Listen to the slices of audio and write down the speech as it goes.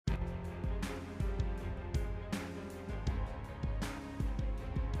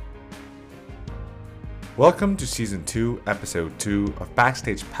Welcome to Season 2, Episode 2 of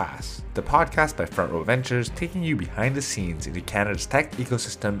Backstage Pass, the podcast by Front Row Ventures taking you behind the scenes into Canada's tech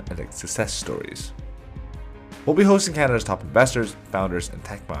ecosystem and its success stories. We'll be hosting Canada's top investors, founders, and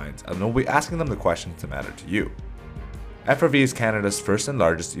tech minds, and we'll be asking them the questions that matter to you. FRV is Canada's first and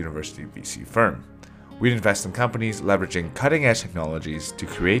largest university VC firm. We invest in companies leveraging cutting-edge technologies to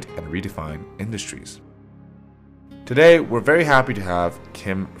create and redefine industries. Today, we're very happy to have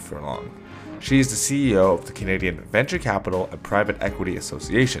Kim Furlong. She is the CEO of the Canadian Venture Capital and Private Equity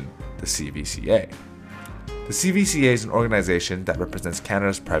Association, the CVCA. The CVCA is an organization that represents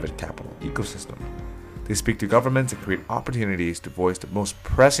Canada's private capital ecosystem. They speak to governments and create opportunities to voice the most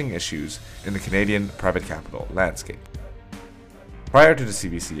pressing issues in the Canadian private capital landscape. Prior to the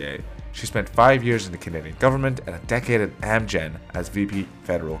CVCA, she spent 5 years in the Canadian government and a decade at Amgen as VP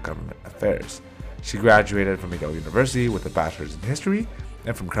Federal Government Affairs. She graduated from McGill University with a bachelor's in history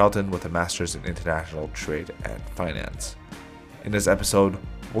and from Carleton with a master's in international trade and finance. In this episode,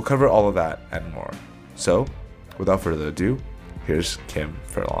 we'll cover all of that and more. So, without further ado, here's Kim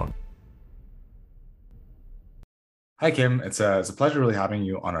Furlong. Hi, Kim. It's a pleasure really having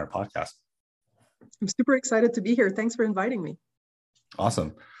you on our podcast. I'm super excited to be here. Thanks for inviting me.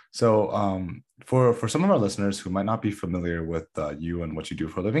 Awesome. So, for some of our listeners who might not be familiar with you and what you do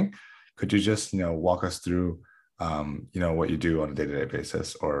for a living, could you just walk us through what you do on a day-to-day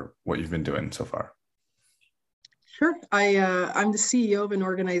basis or what you've been doing so far? Sure. I'm the CEO of an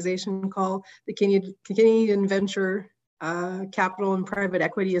organization called the Canadian Venture Capital and Private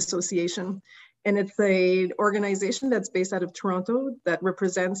Equity Association. And it's an organization that's based out of Toronto that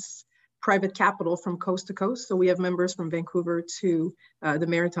represents private capital from coast to coast. So we have members from Vancouver to the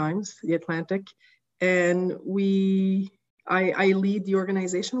Maritimes, the Atlantic. And I lead the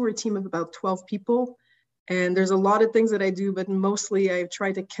organization. We're a team of about 12 people. And there's a lot of things that I do, but mostly I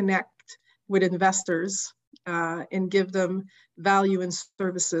try to connect with investors and give them value and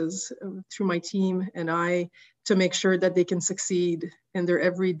services through my team and I to make sure that they can succeed in their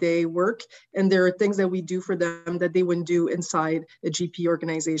everyday work. And there are things that we do for them that they wouldn't do inside a GP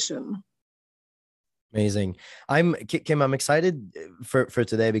organization. Amazing. Kim, I'm excited for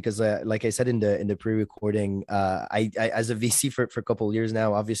today because like I said in the pre-recording, I as a VC for a couple of years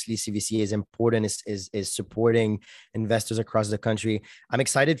now, obviously CVCA is important, is supporting investors across the country. I'm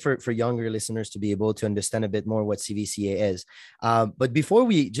excited for younger listeners to be able to understand a bit more what CVCA is. But before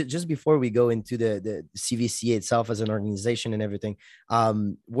we go into the CVCA itself as an organization and everything,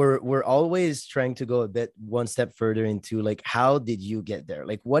 we're always trying to go a bit one step further into like, how did you get there?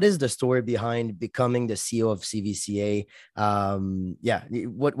 Like, what is the story behind becoming the CEO of CVCA?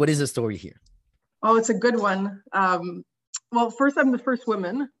 What is the story here? Oh, it's a good one. Well, first, I'm the first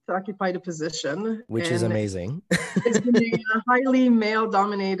woman to occupy the position, which is amazing. It's been a highly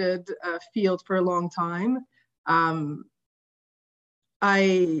male-dominated field for a long time.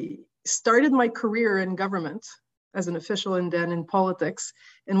 I started my career in government as an official and then in politics.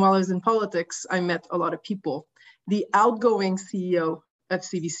 And while I was in politics, I met a lot of people. The outgoing CEO at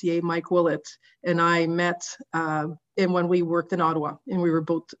CVCA, Mike Willett, and I met when we worked in Ottawa, and we were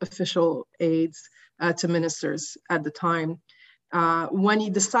both official aides to ministers at the time. When he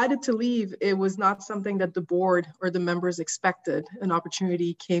decided to leave, it was not something that the board or the members expected. An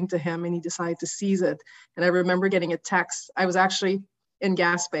opportunity came to him, and he decided to seize it. And I remember getting a text. I was actually in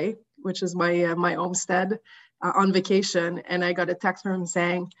Gaspé, which is my homestead, on vacation, and I got a text from him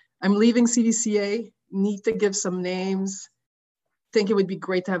saying, "I'm leaving CVCA, need to give some names. Think it would be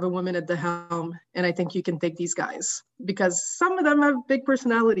great to have a woman at the helm, and I think you can take these guys because some of them have big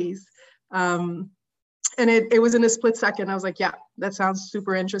personalities." And it was in a split second. I was like, "Yeah, that sounds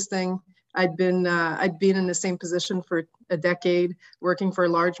super interesting." I'd been in the same position for a decade, working for a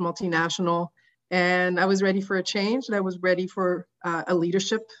large multinational, and I was ready for a change. And I was ready for a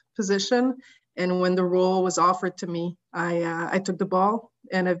leadership position. And when the role was offered to me, I took the ball,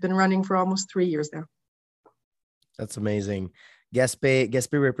 and I've been running for almost 3 years now. That's amazing.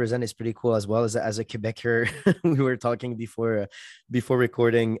 Gaspé represent is pretty cool as well as a Quebecer. We were talking before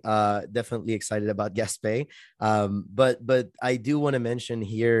recording. Definitely excited about Gaspé. But I do want to mention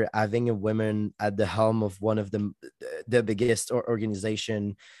here having a woman at the helm of one of the biggest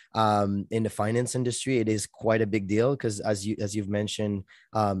organization in the finance industry. It is quite a big deal because as you've mentioned,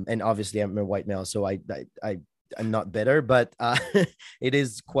 and obviously I'm a white male, so I'm not bitter, but it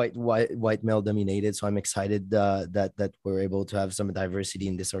is quite white male dominated. So I'm excited that we're able to have some diversity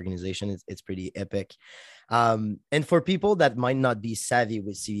in this organization. It's pretty epic. And for people that might not be savvy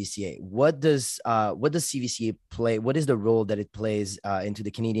with CVCA, what does CVCA play? What is the role that it plays into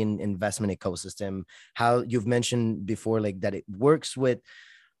the Canadian investment ecosystem? How you've mentioned before, like that it works with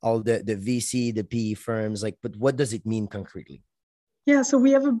all the VC, the PE firms, like, but what does it mean concretely? Yeah, so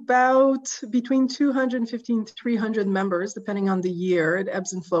we have about between 250 and 300 members, depending on the year. It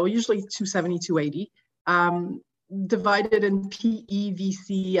ebbs and flows, usually 270, 280, divided in PE,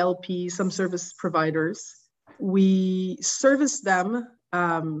 VC, LP, some service providers. We service them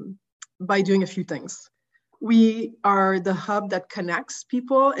by doing a few things. We are the hub that connects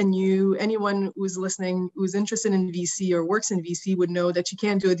people, and anyone who's listening, who's interested in VC or works in VC would know that you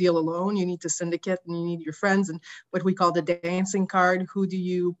can't do a deal alone. You need to syndicate and you need your friends and what we call the dancing card. Who do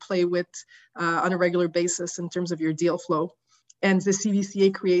you play with on a regular basis in terms of your deal flow? And the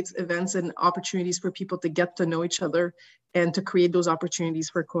CVCA creates events and opportunities for people to get to know each other and to create those opportunities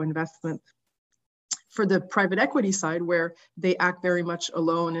for co-investment. For the private equity side, where they act very much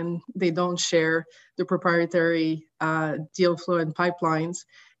alone and they don't share the proprietary deal flow and pipelines,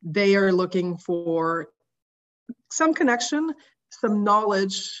 they are looking for some connection, some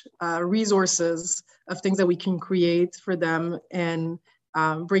knowledge, resources of things that we can create for them, and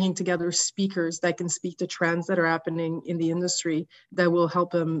bringing together speakers that can speak to trends that are happening in the industry that will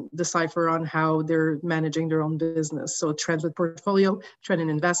help them decipher on how they're managing their own business. So trends with portfolio, trend in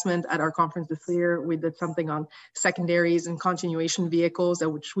investment. At our conference this year, we did something on secondaries and continuation vehicles,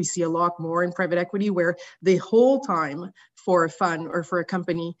 which we see a lot more in private equity, where the whole time for a fund or for a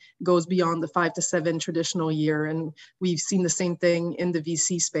company goes beyond the 5 to 7 traditional year. And we've seen the same thing in the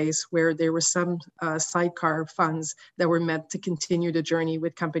VC space, where there were some sidecar funds that were meant to continue the journey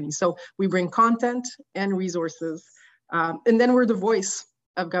with companies. So we bring content and resources, and then we're the voice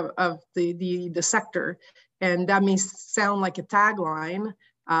of the sector. And that may sound like a tagline,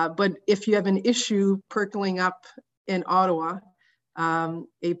 but if you have an issue percolating up in Ottawa,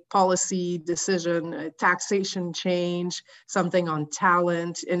 a policy decision, a taxation change, something on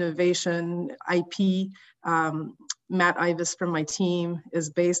talent, innovation, IP. Matt Ivis from my team is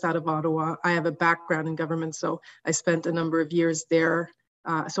based out of Ottawa. I have a background in government, so I spent a number of years there.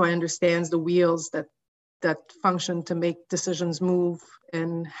 So I understand the wheels that function to make decisions move,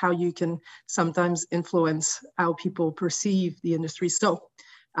 and how you can sometimes influence how people perceive the industry. So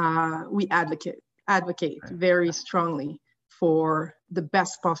we advocate very strongly for the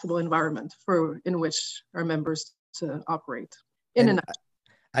best possible environment in which our members to operate.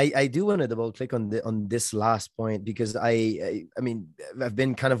 I do want to double click on this last point, because I mean, I've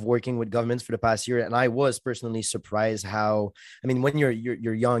been kind of working with governments for the past year, and I was personally surprised how, I mean, when you're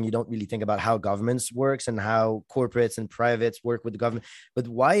young, you don't really think about how governments works and how corporates and privates work with the government. But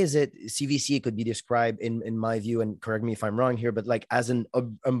why is it CVC could be described in my view, and correct me if I'm wrong here, but like as an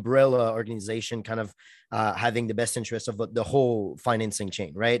umbrella organization, kind of having the best interest of the whole financing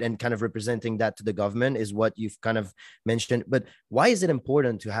chain, right? And kind of representing that to the government is what you've kind of mentioned. But why is it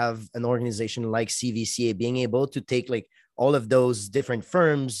important to have an organization like CVCA being able to take like all of those different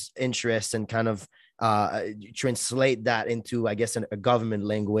firms' interests and kind of translate that into, I guess, a government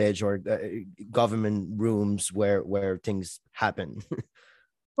language or government rooms where things happen?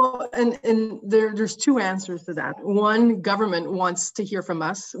 Well, and there's two answers to that. One, government wants to hear from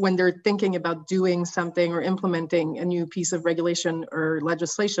us when they're thinking about doing something or implementing a new piece of regulation or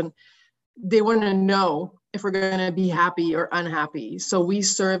legislation. They want to know if we're going to be happy or unhappy. So we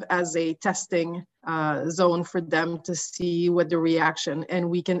serve as a testing zone for them to see what the reaction, and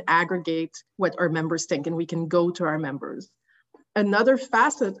we can aggregate what our members think, and we can go to our members. Another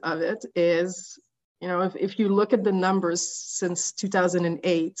facet of it is, you know, if you look at the numbers since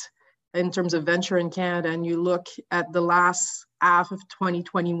 2008 in terms of venture in Canada, and you look at the last half of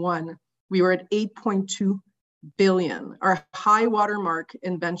 2021, we were at 8.2 billion. Our high water mark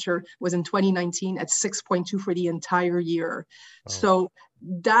in venture was in 2019 at 6.2 for the entire year. Wow. So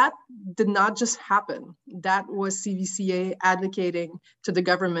that did not just happen. That was CVCA advocating to the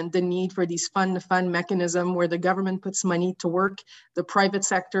government the need for these fund-to-fund mechanism where the government puts money to work, the private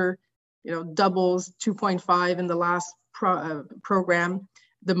sector, you know, doubles 2.5 in the last program,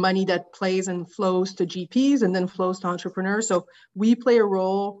 the money that plays and flows to GPs and then flows to entrepreneurs. So we play a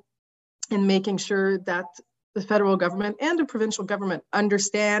role in making sure that the federal government and the provincial government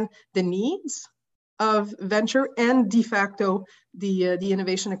understand the needs of venture and de facto the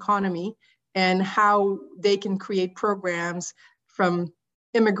innovation economy, and how they can create programs from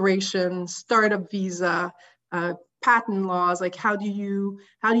immigration, startup visa, patent laws. Like how do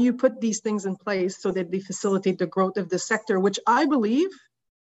you put these things in place so that they facilitate the growth of the sector, which I believe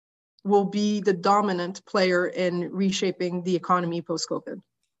will be the dominant player in reshaping the economy post-COVID.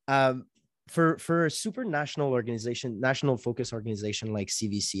 For a super national organization, national focus organization like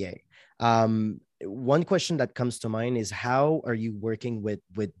CVCA, one question that comes to mind is, how are you working with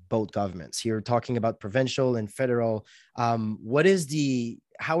both governments? You're talking about provincial and federal.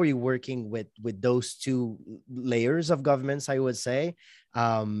 how are you working with those two layers of governments, I would say,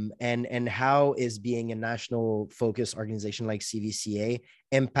 and how is being a national focused organization like CVCA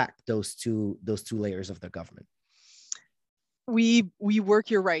impact those two layers of the government? We work,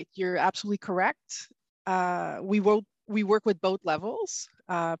 you're right, you're absolutely correct. We work with both levels,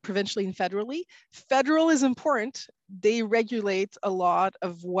 provincially and federally. Federal is important. They regulate a lot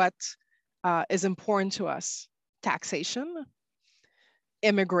of what is important to us. Taxation,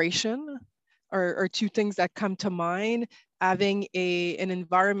 immigration are two things that come to mind. Having an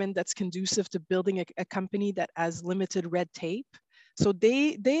environment that's conducive to building a company that has limited red tape. So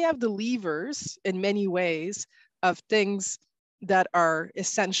they have the levers in many ways of things that are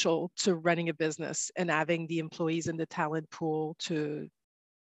essential to running a business and having the employees in the talent pool to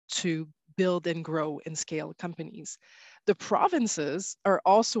build and grow and scale companies. The provinces are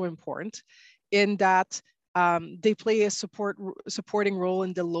also important in that they play a supporting role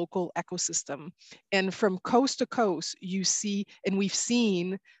in the local ecosystem. And from coast to coast, you see, and we've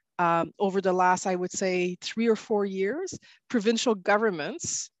seen over the last, I would say, 3 or 4 years, provincial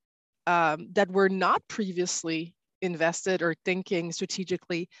governments that were not previously invested or thinking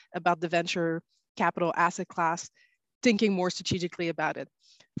strategically about the venture capital asset class, thinking more strategically about it.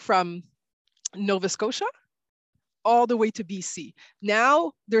 From Nova Scotia all the way to BC.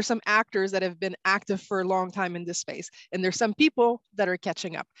 Now there's some actors that have been active for a long time in this space, and there's some people that are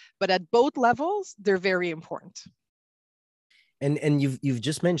catching up. But at both levels, they're very important. And you've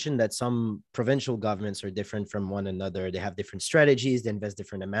just mentioned that some provincial governments are different from one another. They have different strategies. They invest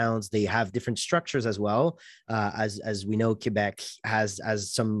different amounts. They have different structures as well. As we know, Quebec has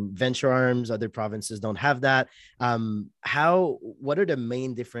some venture arms. Other provinces don't have that. What are the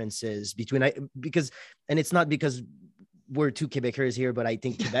main differences between? Because it's not because we're two Quebecers here, but I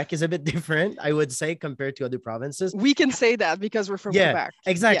think Quebec is a bit different, I would say, compared to other provinces. We can say that because we're from Quebec.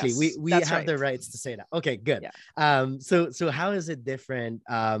 Exactly. Yes, we have the rights to say that. Okay, good. Yeah. So how is it different?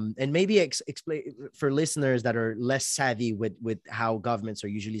 And maybe explain for listeners that are less savvy with how governments are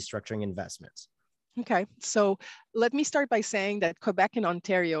usually structuring investments. Okay, so let me start by saying that Quebec and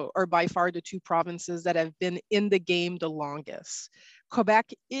Ontario are by far the two provinces that have been in the game the longest.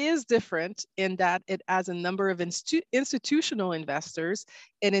 Quebec is different in that it has a number of institutional investors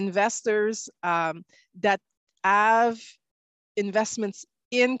and investors that have investments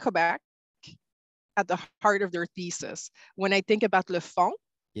in Quebec at the heart of their thesis. When I think about Le Fonds,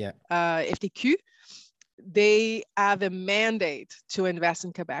 FTQ, they have a mandate to invest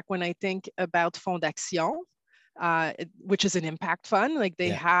in Quebec. When I think about Fonds d'Action, which is an impact fund, like they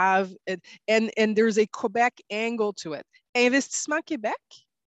have it, and there's a Quebec angle to it. Investissement Québec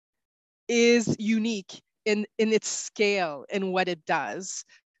is unique in its scale and what it does.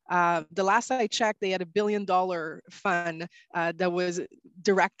 The last I checked, they had $1 billion fund that was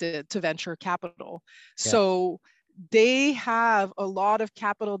directed to venture capital. So they have a lot of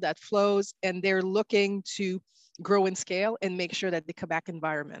capital that flows, and they're looking to grow and scale and make sure that the Quebec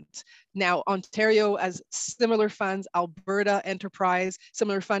environment. Now, Ontario has similar funds, Alberta Enterprise,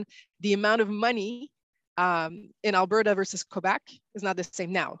 similar fund. The amount of money in Alberta versus Quebec is not the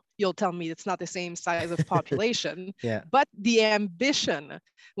same. Now, you'll tell me it's not the same size of population, but the ambition,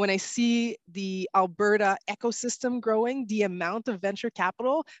 when I see the Alberta ecosystem growing, the amount of venture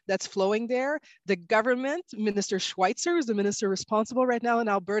capital that's flowing there, the government, Minister Schweitzer is the minister responsible right now in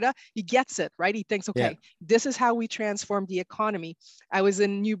Alberta, he gets it, right? He thinks, okay, this is how we transform the economy. I was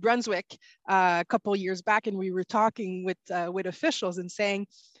in New Brunswick a couple of years back, and we were talking with officials and saying,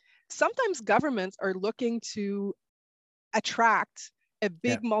 sometimes governments are looking to attract a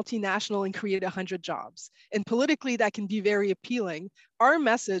big multinational and create 100 jobs. And politically, that can be very appealing. Our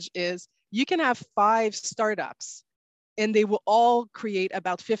message is you can have 5 startups and they will all create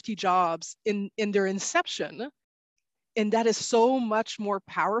about 50 jobs in their inception. And that is so much more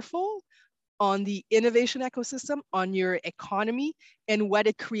powerful on the innovation ecosystem, on your economy, and what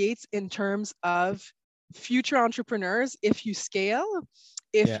it creates in terms of future entrepreneurs. If you scale,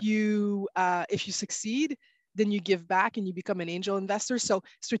 if you succeed, then you give back and you become an angel investor. So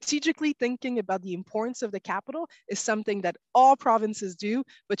strategically thinking about the importance of the capital is something that all provinces do.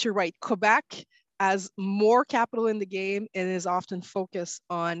 But you're right, Quebec has more capital in the game and is often focused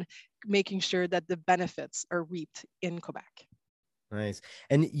on making sure that the benefits are reaped in Quebec. Nice.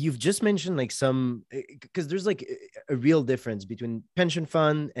 And you've just mentioned like some, because there's like a real difference between pension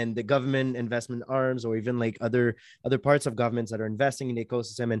fund and the government investment arms, or even like other parts of governments that are investing in the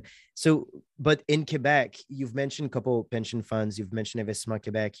ecosystem. And so, but in Quebec, you've mentioned a couple pension funds. You've mentioned Investissement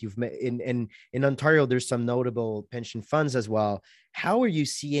Quebec. In Ontario, there's some notable pension funds as well. How are you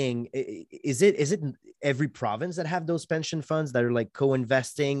seeing? Is it every province that have those pension funds that are like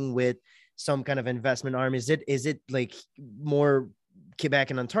co-investing with some kind of investment arm? Is it like more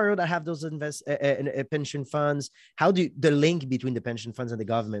Quebec and Ontario that have those pension funds? How do the link between the pension funds and the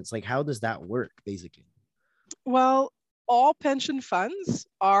governments, like how does that work basically? Well, all pension funds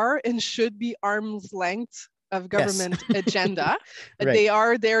are and should be arm's length of government agenda. Right. They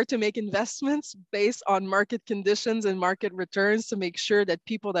are there to make investments based on market conditions and market returns to make sure that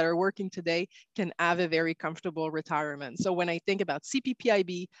people that are working today can have a very comfortable retirement. So when I think about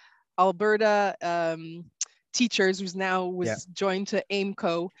CPPIB, Alberta Teachers, who's now was joined to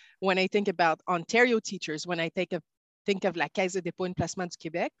AIMCO, when I think about Ontario Teachers, when I think of La Caisse de dépôt et placement du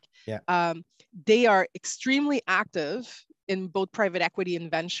Québec, they are extremely active in both private equity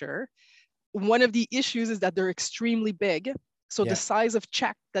and venture. One of the issues is that they're extremely big. So the size of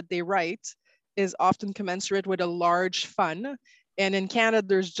check that they write is often commensurate with a large fund. And in Canada,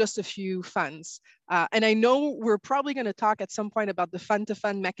 there's just a few funds. And I know we're probably going to talk at some point about the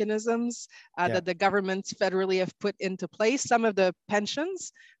fund-to-fund mechanisms that the governments federally have put into place. Some of the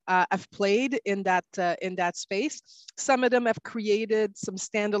pensions have played in that space. Some of them have created some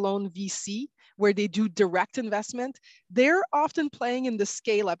standalone VC where they do direct investment. They're often playing in the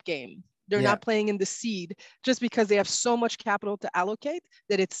scale-up game. They're not playing in the seed just because they have so much capital to allocate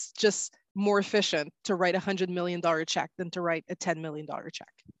that it's just more efficient to write $100 million check than to write a $10 million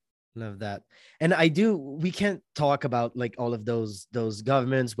check. Love that. And we can't talk about like all of those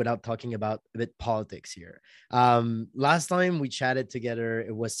governments without talking about a bit politics here. Last time we chatted together,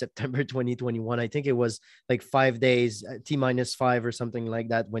 it was September 2021. I think it was like 5 days, T-5 or something like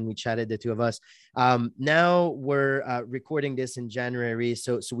that when we chatted, the two of us. Now we're recording this in January.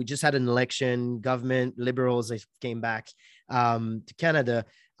 So we just had an election, government, Liberals came back to Canada.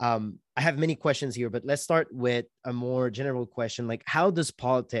 I have many questions here, but let's start with a more general question. Like, how does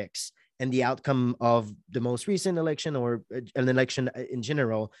politics and the outcome of the most recent election or an election in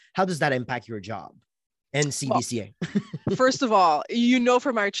general, how does that impact your job and CBCA? Well, first of all, you know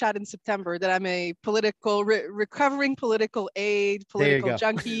from our chat in September that I'm a recovering political aide, political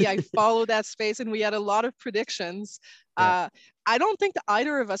junkie. I follow that space, and we had a lot of predictions. I don't think that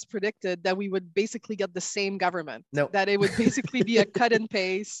either of us predicted that we would basically get the same government. No. That it would basically be a cut and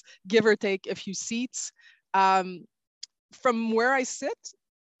paste, give or take a few seats. From where I sit,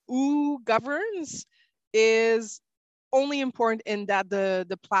 who governs is only important in that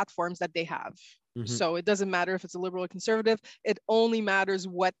the platforms that they have. Mm-hmm. So it doesn't matter if it's a liberal or conservative. It only matters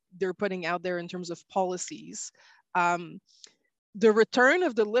what they're putting out there in terms of policies. The return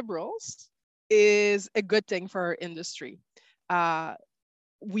of the liberals is a good thing for our industry. A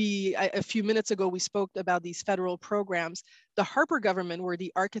few minutes ago, we spoke about these federal programs. The Harper government were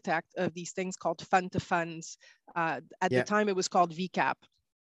the architect of these things called fund-to-funds. At the time, it was called VCAP.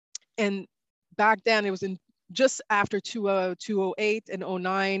 And back then, it was just after 2008 and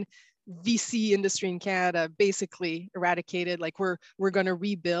 2009, VC industry in Canada basically eradicated, like we're going to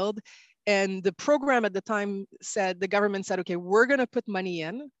rebuild. And the program at the time the government said, okay, we're going to put money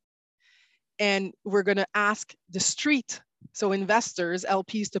in and we're going to ask the street, so investors,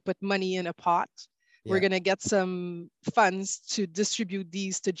 LPs, to put money in a pot. We're going to get some funds to distribute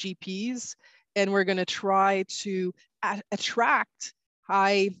these to GPs, and we're going to try to attract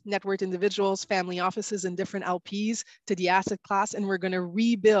high net worth individuals, family offices, and different LPs to the asset class. And we're going to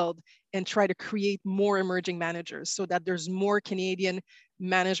rebuild and try to create more emerging managers so that there's more Canadian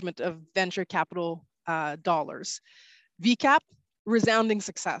management of venture capital dollars. VCAP, resounding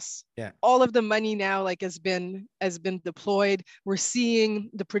success. All of the money now has been deployed. We're seeing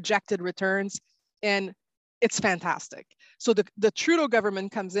the projected returns, and it's fantastic. So the Trudeau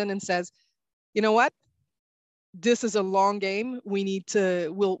government comes in and says, you know what? This is a long game.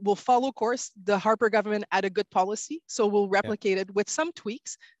 We'll follow course. The Harper government had a good policy, so we'll replicate it with some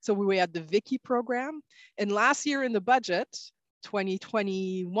tweaks. So we had the Vicky program, and last year in the budget,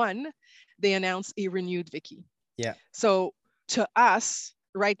 2021, they announced a renewed Vicky. So to us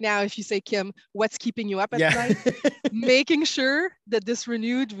right now, if you say, Kim, what's keeping you up at night? Making sure that this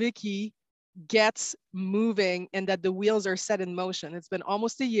renewed Vicky gets moving and that the wheels are set in motion. It's been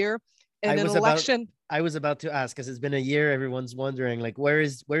almost a year. And I was about to ask, because it's been a year. Everyone's wondering, like, where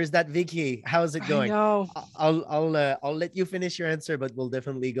is that Vicky? How is it going? I know. I'll let you finish your answer, but we'll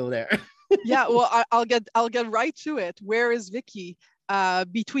definitely go there. Yeah, well, I'll get right to it. Where is Vicky?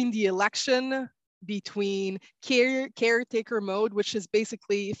 Between the election, between caretaker mode, which is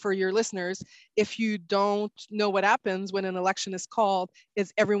basically, for your listeners, if you don't know what happens when an election is called,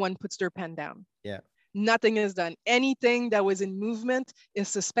 is everyone puts their pen down. Yeah. Nothing is done. Anything that was in movement is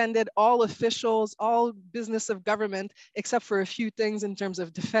suspended. All officials, all business of government, except for a few things in terms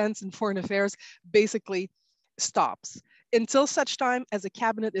of defense and foreign affairs, basically stops until such time as a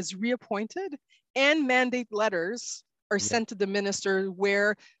cabinet is reappointed and mandate letters are sent to the minister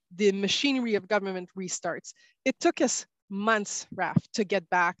where the machinery of government restarts. It took us months, Raf, to get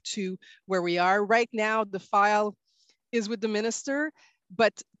back to where we are. Right now, the file is with the minister.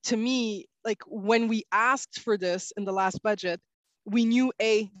 But to me, like when we asked for this in the last budget, we knew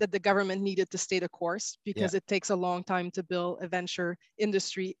that the government needed to stay the course because it takes a long time to build a venture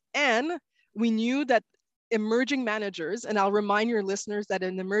industry. And we knew that emerging managers, and I'll remind your listeners that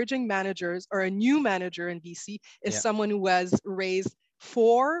an emerging managers or a new manager in BC is someone who has raised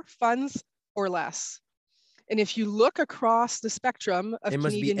 4 funds or less. And if you look across the spectrum of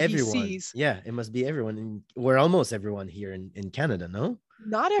Canadian VCs, it must be everyone. We're almost everyone here in Canada, no?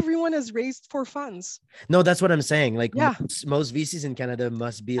 Not everyone has raised 4 funds. No, that's what I'm saying. Like most VCs in Canada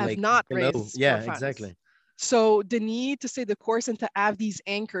must be have like not below. Raised Yeah, 4 funds. exactly. So the need to stay the course and to have these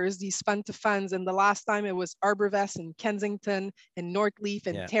anchors, these fund to funds, and the last time it was Arborvest in Kensington and Northleaf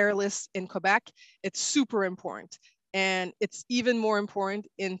and Terralis in Quebec, it's super important. And it's even more important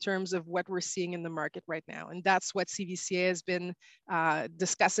in terms of what we're seeing in the market right now. And that's what CVCA has been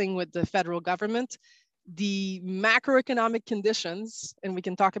discussing with the federal government. The macroeconomic conditions, and we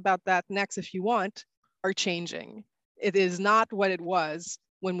can talk about that next if you want, are changing. It is not what it was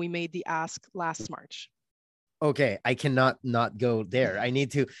when we made the ask last March. Okay, I cannot not go there. I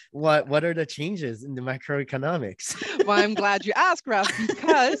need to. What are the changes in the macroeconomics? Well, I'm glad you asked, Ralph,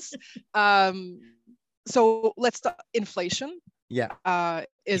 because so let's start. Inflation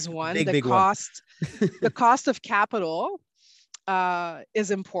is one. Big cost the cost of capital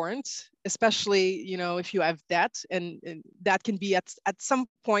is important, especially if you have debt, and that can be at some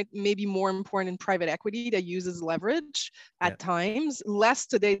point maybe more important in private equity that uses leverage at times, less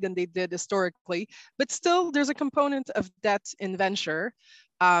today than they did historically, but still there's a component of debt in venture.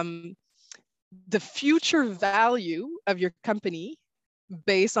 The future value of your company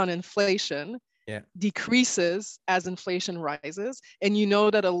based on inflation decreases as inflation rises. And you know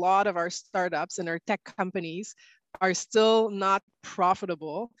that a lot of our startups and our tech companies are still not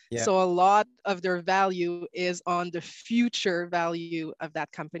profitable. So a lot of their value is on the future value of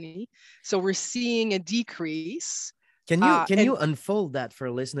that company. So we're seeing a decrease. Can you unfold that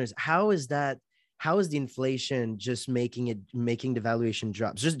for listeners? How is the inflation just making the valuation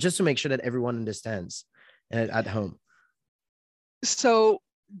drops? Just to make sure that everyone understands at home. So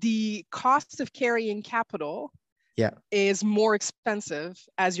the cost of carrying capital is more expensive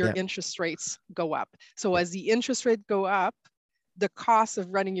as your interest rates go up. So as the interest rate go up, the cost of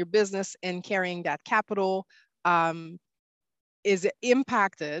running your business and carrying that capital is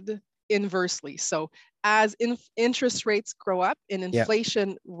impacted inversely. So as interest rates grow up and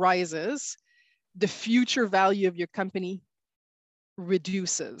inflation rises, the future value of your company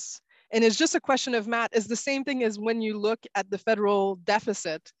reduces. And it's just a question of math. It's the same thing as when you look at the federal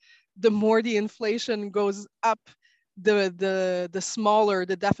deficit. The more the inflation goes up, the smaller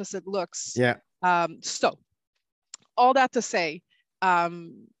the deficit looks. So all that to say,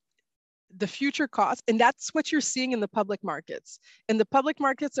 the future costs, and that's what you're seeing in the public markets. And the public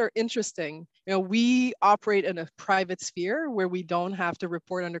markets are interesting. We operate in a private sphere where we don't have to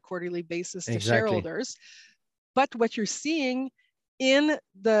report on a quarterly basis to shareholders. But what you're seeing in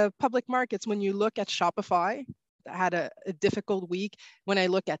the public markets, when you look at Shopify, that had a difficult week, when I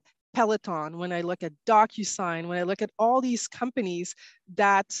look at Peloton, when I look at DocuSign, when I look at all these companies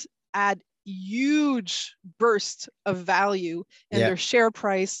that add huge burst of value and their share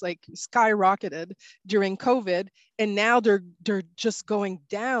price like skyrocketed during COVID, and now they're just going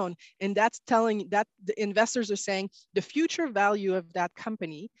down. And that's telling that the investors are saying the future value of that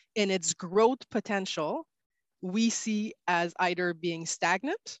company and its growth potential we see as either being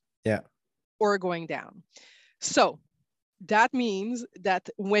stagnant or going down. So that means that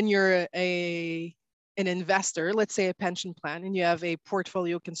when you're an investor, let's say a pension plan, and you have a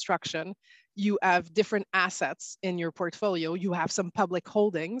portfolio construction, you have different assets in your portfolio, you have some public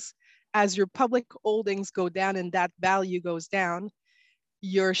holdings. As your public holdings go down and that value goes down,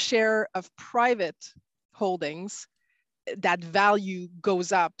 your share of private holdings, that value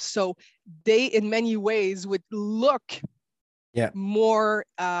goes up. So they, in many ways, would look more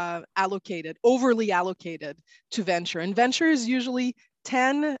overly allocated to venture. And venture is usually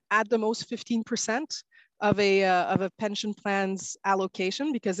 10, at the most 15% of a pension plan's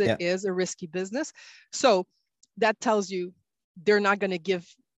allocation, because it is a risky business. So that tells you they're not going to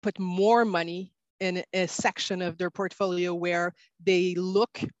put more money in a section of their portfolio where they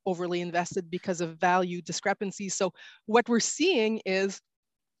look overly invested because of value discrepancies. So what we're seeing is,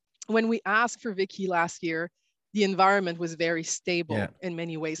 when we asked for Vicky last year, the environment was very stable in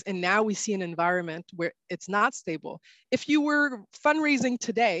many ways. And now we see an environment where it's not stable. If you were fundraising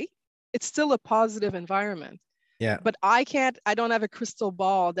today, it's still a positive environment. Yeah. But I don't have a crystal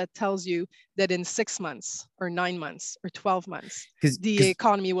ball that tells you that in 6 months or 9 months or 12 months, the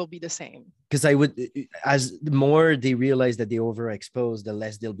economy will be the same. Because as the more they realize that they overexpose, the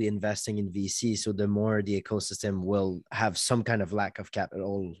less they'll be investing in VC. So the more the ecosystem will have some kind of lack of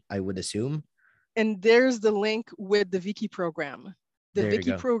capital, I would assume. And there's the link with the Vicky program. The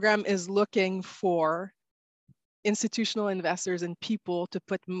Vicky program is looking for institutional investors and people to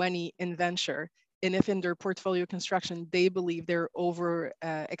put money in venture. And if in their portfolio construction, they believe they're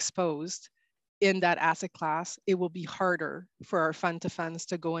overexposed in that asset class, it will be harder for our fund to funds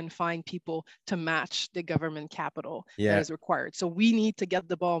to go and find people to match the government capital that is required. So we need to get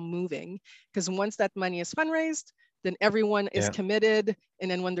the ball moving, because once that money is fundraised, then everyone is committed.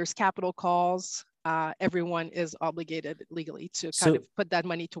 And then when there's capital calls, everyone is obligated legally to kind of put that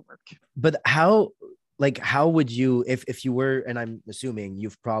money to work. But how would you, if you were, and I'm assuming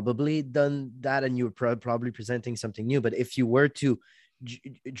you've probably done that and you're probably presenting something new, but if you were to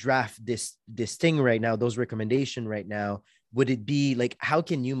draft this thing right now, those recommendation right now, would it be like, how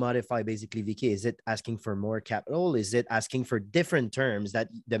can you modify basically VK? Is it asking for more capital? Is it asking for different terms that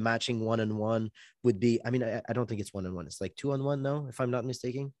the matching 1-on-1 would be? I mean, I don't think it's 1-on-1. It's like 2-on-1 now, if I'm not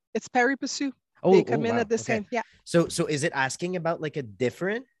mistaken. It's pari passu. They come in at the same. Yeah. So is it asking about like a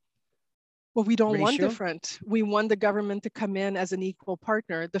different? Well, we don't want different. We want the government to come in as an equal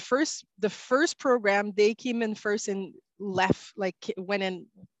partner. The first program, they came in first and left, like went in,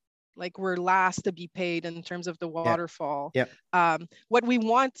 like we're last to be paid in terms of the waterfall. What we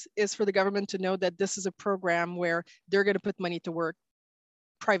want is for the government to know that this is a program where they're going to put money to work.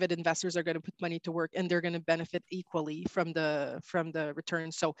 Private investors are going to put money to work, and they're going to benefit equally from the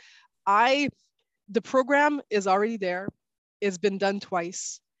return. So the program is already there. It's been done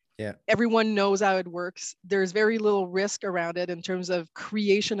twice. Everyone knows how it works. There's very little risk around it in terms of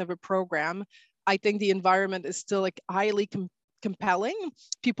creation of a program. I think the environment is still like highly compelling.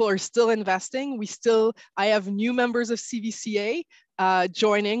 People are still investing. I have new members of CVCA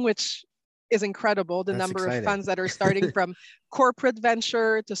joining, which is incredible. The number of funds that are starting from corporate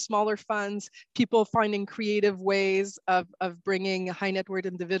venture to smaller funds, people finding creative ways of bringing a high net worth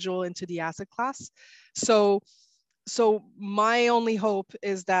individual into the asset class. So my only hope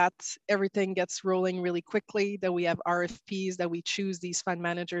is that everything gets rolling really quickly, that we have RFPs, that we choose these fund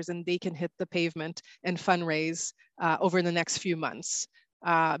managers and they can hit the pavement and fundraise over the next few months.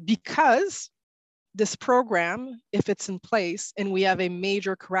 Because this program, if it's in place and we have a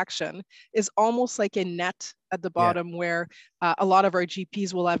major correction, is almost like a net at the bottom where a lot of our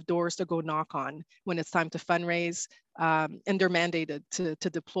GPs will have doors to go knock on when it's time to fundraise, and they're mandated to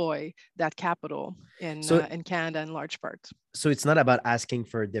deploy that capital in Canada in large part. So it's not about asking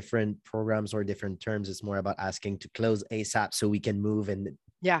for different programs or different terms. It's more about asking to close ASAP so we can move and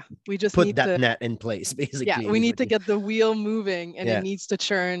we just put that net in place, basically. Yeah, we need to get the wheel moving, and it needs to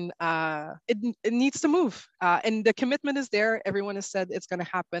churn. It needs to move, and the commitment is there. Everyone has said it's going to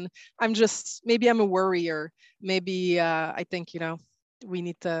happen. Maybe I'm a worrier. Maybe I think we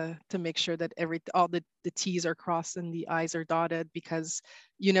need to make sure that all the T's are crossed and the I's are dotted, because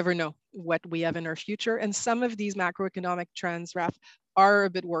you never know what we have in our future. And some of these macroeconomic trends, Raf, are a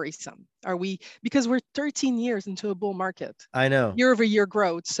bit worrisome. Because we're 13 years into a bull market. I know. Year-over-year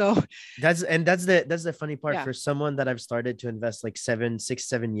growth. So that's the funny part. For someone that I've started to invest like 7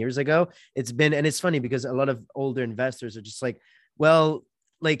 years ago. It's funny because a lot of older investors are just like, well,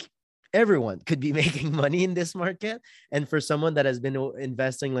 like everyone could be making money in this market. And for someone that has been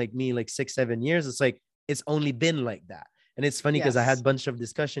investing like me, like 6-7 years, it's like, it's only been like that. And it's funny because I had a bunch of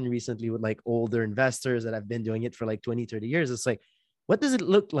discussion recently with like older investors that have been doing it for like 20-30 years. It's like, what does it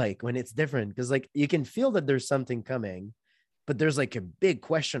look like when it's different? Because like you can feel that there's something coming, but there's like a big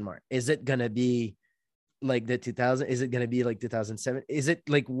question mark. Is it going to be like the 2000? Is it going to be like 2007? Is it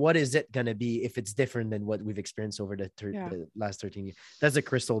like, what is it going to be if it's different than what we've experienced over the last 13 years? That's a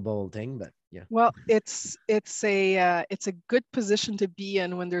crystal ball thing, but yeah. Well, it's a good position to be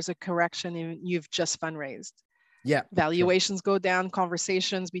in when there's a correction and you've just fundraised. Yeah. Valuations go down,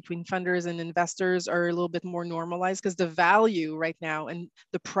 conversations between funders and investors are a little bit more normalized because the value right now and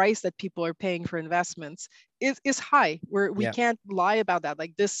the price that people are paying for investments is high. We can't lie about that.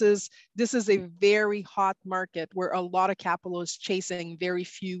 Like this is a very hot market where a lot of capital is chasing very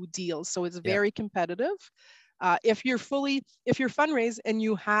few deals. So it's very competitive. If you're fundraised and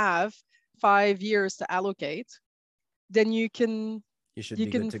you have 5 years to allocate, then you can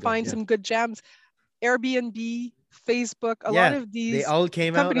find some good gems. Airbnb, Facebook, a lot of these they all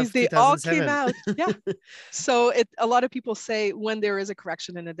came companies, out they all came 2007. out. Yeah. So a lot of people say when there is a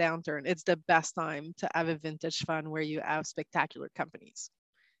correction and a downturn, it's the best time to have a vintage fund where you have spectacular companies.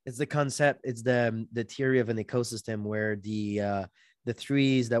 It's the concept. It's the theory of an ecosystem where the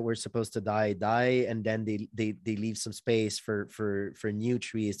trees that were supposed to die, and then they leave some space for new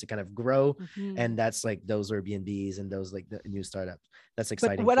trees to kind of grow. Mm-hmm. And that's like those Airbnbs and those like the new startups. That's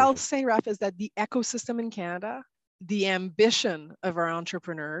exciting. But what I'll say, Raf, is that the ecosystem in Canada, the ambition of our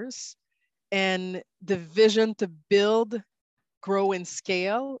entrepreneurs, and the vision to build, grow, and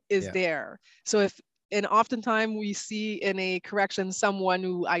scale is there. So and oftentimes we see in a correction someone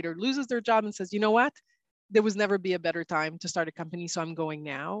who either loses their job and says, you know what, there was never be a better time to start a company, so I'm going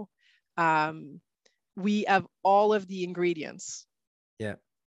now. We have all of the ingredients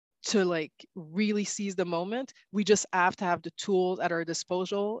to like really seize the moment. We just have to have the tools at our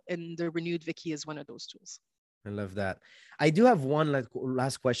disposal, and the renewed Vicky is one of those tools. I love that. I do have one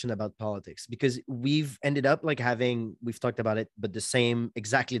last question about politics, because we've ended up like we've talked about it, but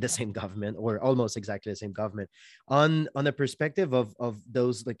exactly the same government, or almost exactly the same government, on the perspective of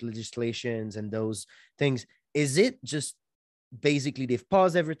those like legislations and those things. Is it just basically they've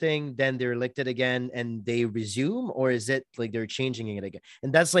paused everything, then they're elected again and they resume, or is it like they're changing it again?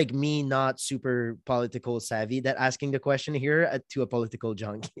 And that's like me not super political savvy that asking the question here to a political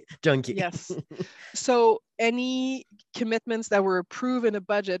junkie. Yes. So any commitments that were approved in a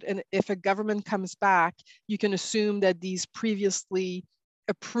budget, and if a government comes back, you can assume that these previously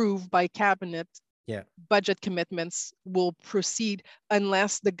approved by cabinet budget commitments will proceed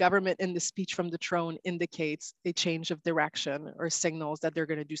unless the government in the speech from the throne indicates a change of direction or signals that they're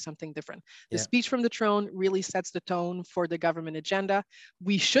going to do something different. The speech from the throne really sets the tone for the government agenda.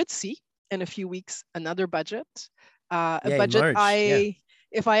 We should see in a few weeks another budget. A budget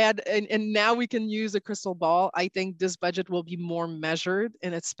if I had, and now we can use a crystal ball, I think this budget will be more measured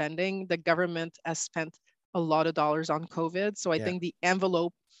in its spending. The government has spent a lot of dollars on COVID. So I think the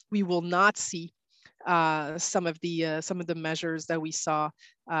envelope, we will not see some of the measures that we saw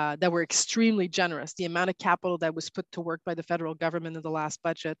that were extremely generous. The amount of capital that was put to work by the federal government in the last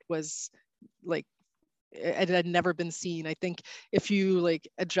budget was like, it had never been seen. I think if you like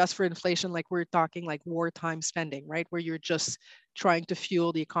adjust for inflation, like we're talking like wartime spending, right? Where you're just trying to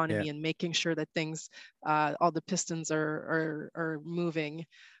fuel the economy and making sure that things, all the pistons are moving.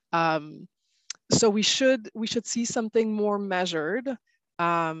 So we should see something more measured.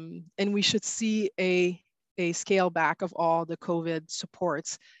 And we should see a scale back of all the COVID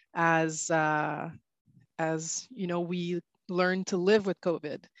supports as you know, we learn to live with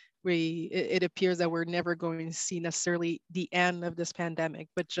COVID. It appears that we're never going to see necessarily the end of this pandemic,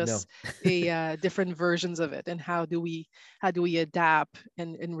 but just different versions of it. And how do we adapt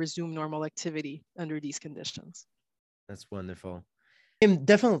and resume normal activity under these conditions? That's wonderful. And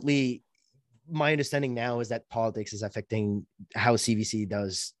definitely, my understanding now is that politics is affecting how CVC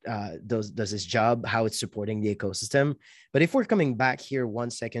does its job, how it's supporting the ecosystem. But if we're coming back here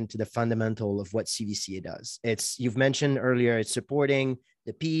 1 second to the fundamental of what CVC does, you've mentioned earlier, it's supporting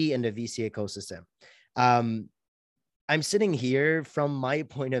the PE and the VC ecosystem. I'm sitting here from my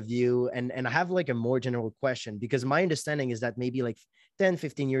point of view, and I have like a more general question, because my understanding is that maybe like 10,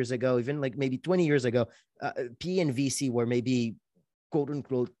 15 years ago, even like maybe 20 years ago, PE and VC were maybe quote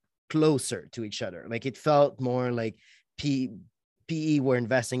unquote closer to each other. Like it felt more like PE were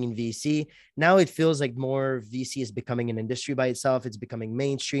investing in VC. Now it feels like more VC is becoming an industry by itself. It's becoming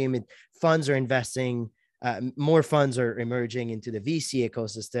mainstream. Funds are investing, more funds are emerging into the VC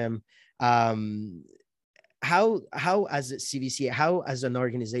ecosystem. How as a CVC, how as an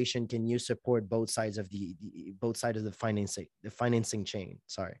organization can you support both sides of the financing chain?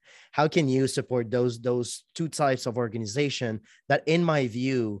 Sorry, how can you support those two types of organization that, in my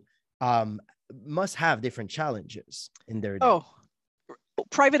view, must have different challenges in their day?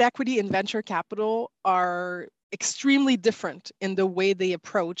 Private equity and venture capital are extremely different in the way they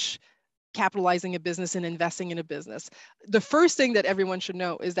approach capitalizing a business and investing in a business. The first thing that everyone should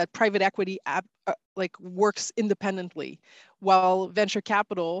know is that private equity works independently, while venture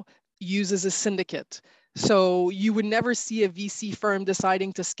capital uses a syndicate. So you would never see a VC firm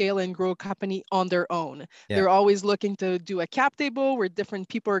deciding to scale and grow a company on their own. Yeah. They're always looking to do a cap table where different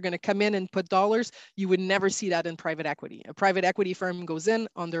people are going to come in and put dollars. You would never see that in private equity. A private equity firm goes in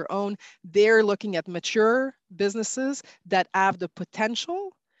on their own. They're looking at mature businesses that have the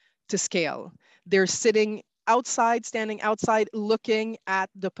potential to scale. They're standing outside, looking at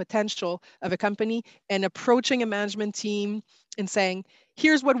the potential of a company and approaching a management team and saying,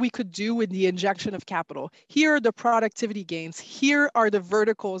 here's what we could do with the injection of capital. Here are the productivity gains. Here are the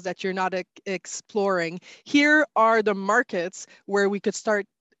verticals that you're not exploring. Here are the markets where we could start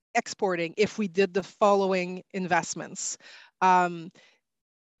exporting if we did the following investments.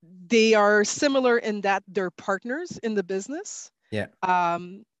 They are similar in that they're partners in the business. Yeah.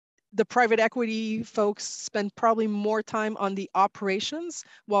 The private equity folks spend probably more time on the operations,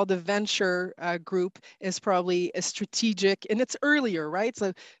 while the venture group is probably a strategic, and it's earlier, right?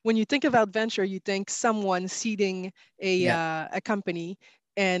 So when you think about venture, you think someone seeding a company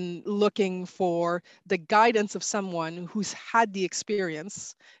and looking for the guidance of someone who's had the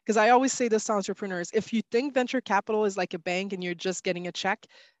experience. Because I always say this to entrepreneurs, if you think venture capital is like a bank and you're just getting a check,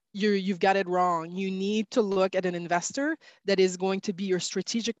 you've got it wrong. You need to look at an investor that is going to be your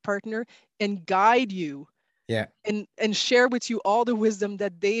strategic partner and guide you, and share with you all the wisdom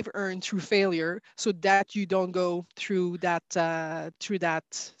that they've earned through failure, so that you don't go through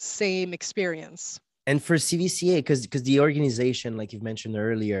that same experience. And for CVCA, because the organization, like you've mentioned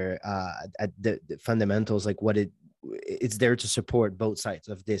earlier, at the fundamentals, like it's there to support both sides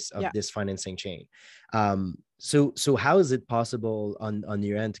of this financing chain. So how is it possible on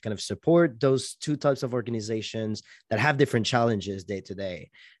your end to kind of support those two types of organizations that have different challenges day to day,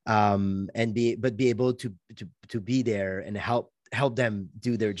 and be able to be there and help them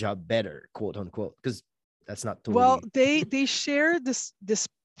do their job better, quote unquote, because that's not totally... Well, they share this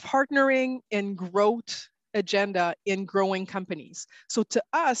partnering and growth agenda in growing companies. So to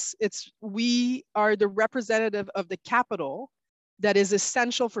us, we are the representative of the capital that is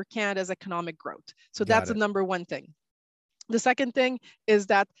essential for Canada's economic growth. So that's the number one thing. The second thing is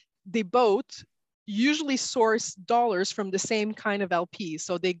that they both usually source dollars from the same kind of LPs.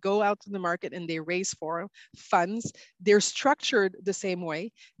 So they go out to the market and they raise for funds. They're structured the same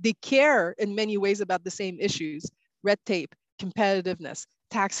way. They care in many ways about the same issues: red tape, competitiveness,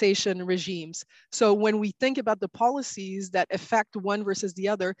 taxation regimes. So when we think about the policies that affect one versus the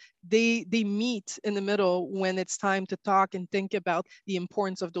other, they meet in the middle when it's time to talk and think about the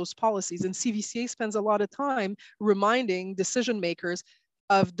importance of those policies. And CVCA spends a lot of time reminding decision makers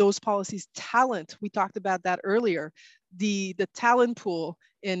of those policies. Talent, we talked about that earlier. The talent pool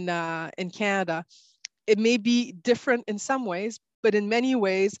in Canada, it may be different in some ways, but in many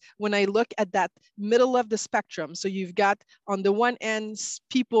ways, when I look at that middle of the spectrum, so you've got on the one end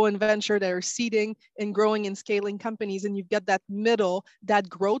people in venture that are seeding and growing and scaling companies, and you've got that middle, that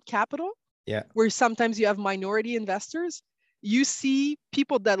growth capital, where sometimes you have minority investors. You see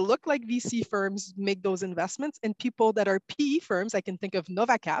people that look like VC firms make those investments, and people that are PE firms. I can think of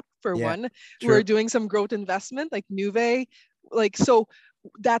Novacap for one, who are doing some growth investment, like Nuvei. Like, so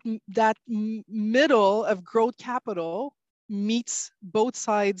that middle of growth capital meets both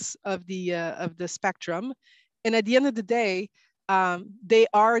sides of the spectrum, and at the end of the day, they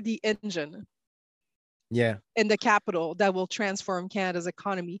are the engine, and the capital that will transform Canada's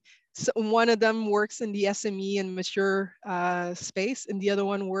economy. So one of them works in the SME and mature space, and the other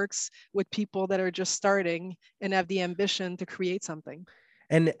one works with people that are just starting and have the ambition to create something.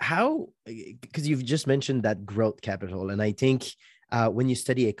 And how, because you've just mentioned that growth capital, and I think when you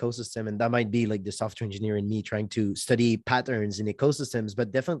study ecosystem, and that might be like the software engineer in me trying to study patterns in ecosystems,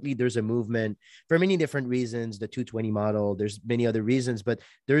 but definitely there's a movement for many different reasons, the 220 model, there's many other reasons, but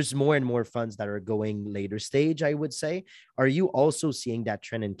there's more and more funds that are going later stage, I would say. Are you also seeing that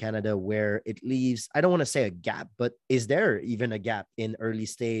trend in Canada where it leaves, I don't want to say a gap, but is there even a gap in early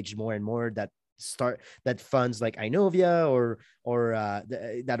stage more and more that funds like Inovia or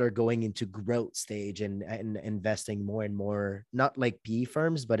that are going into growth stage and investing more and more, not like PE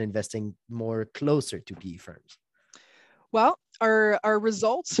firms, but investing more closer to PE firms? Well, our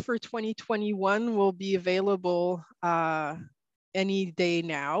results for 2021 will be available any day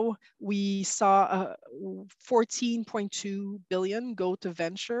now. We saw 14.2 billion go to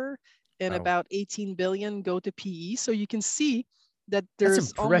venture and about 18 billion go to PE. So you can see that there's...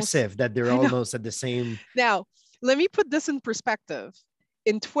 That's impressive that they're almost at the same... Now, let me put this in perspective.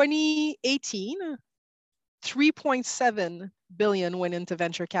 In 2018, 3.7 billion went into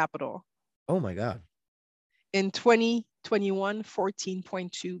venture capital. Oh my God. In 2021,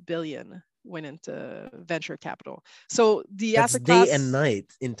 14.2 billion. went into venture capital. So the That's asset class, day and night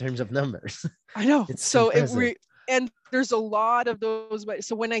in terms of numbers. I know. It's So impressive. and there's a lot of those.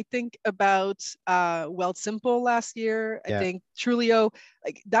 So when I think about Wealthsimple last year, I Yeah. think Trulio,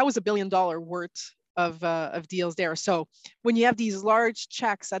 like that was $1 billion worth of deals there. So when you have these large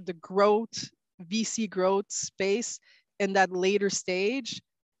checks at the growth, VC growth space in that later stage,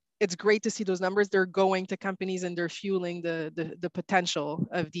 it's great to see those numbers. They're going to companies and they're fueling the potential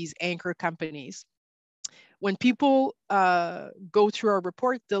of these anchor companies. When people go through our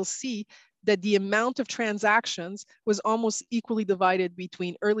report, they'll see that the amount of transactions was almost equally divided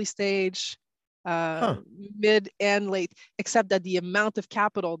between early stage, mid, and late, except that the amount of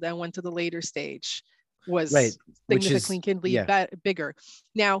capital that went to the later stage was significantly bigger.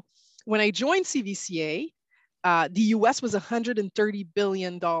 Now, when I joined CVCA, the US was $130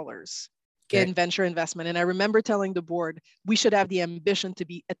 billion in venture investment. And I remember telling the board, we should have the ambition to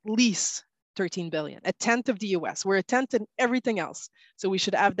be at least 13 billion, a tenth of the US. We're a tenth in everything else. So we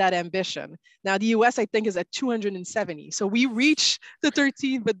should have that ambition. Now the US, I think, is at 270. So we reach the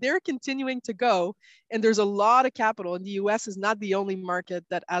 13, but they're continuing to go. And there's a lot of capital. And the US is not the only market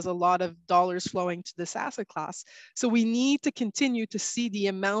that has a lot of dollars flowing to this asset class. So we need to continue to see the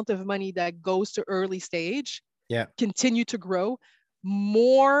amount of money that goes to early stage continue to grow.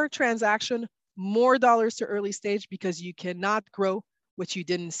 More transaction, more dollars to early stage, because you cannot grow what you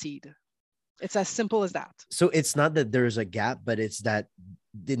didn't seed. It's as simple as that. So it's not that there's a gap, but it's that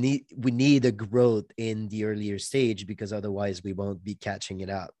we need a growth in the earlier stage, because otherwise we won't be catching it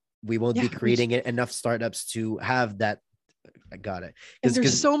up. We won't be creating enough startups to have that. I got it. And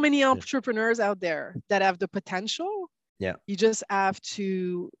there's so many entrepreneurs out there that have the potential. Yeah. You just have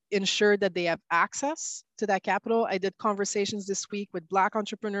to ensure that they have access to that capital. I did conversations this week with Black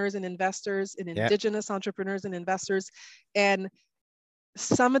entrepreneurs and investors and Indigenous entrepreneurs and investors. And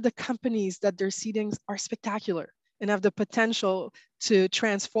some of the companies that they're seeding are spectacular and have the potential to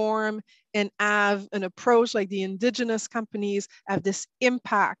transform and have an approach like the Indigenous companies have this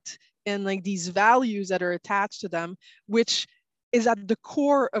impact and like these values that are attached to them, which is at the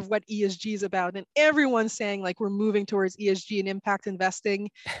core of what ESG is about. And everyone's saying like we're moving towards ESG and impact investing.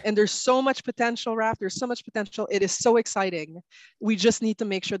 And there's so much potential, Raf. There's so much potential. It is so exciting. We just need to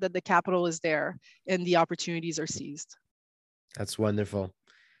make sure that the capital is there and the opportunities are seized. That's wonderful.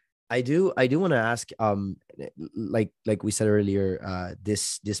 I do want to ask, like we said earlier,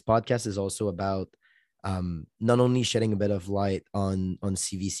 this podcast is also about not only shedding a bit of light on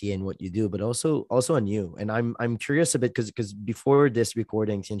CVC and what you do, but also on you. And I'm curious a bit because before this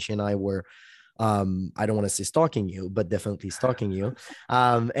recording, Tianchi and I were I don't want to say stalking you, but definitely stalking you.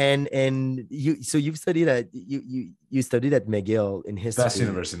 And you, so you've studied at you studied at McGill in history. Best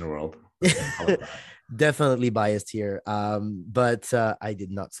university in the world. Definitely biased here. But I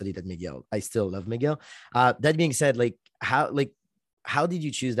did not study at McGill. I still love McGill. That being said, how did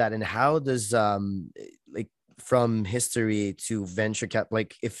you choose that, and how does from history to venture cap,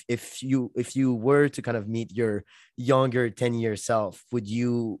 like if you were to kind of meet your younger 10-year self, would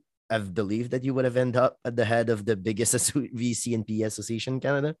you have believed that you would have ended up at the head of the biggest VC and PE association in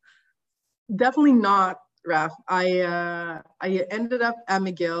Canada? Definitely not, Raf. I ended up at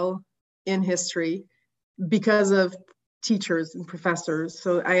McGill in history because of teachers and professors.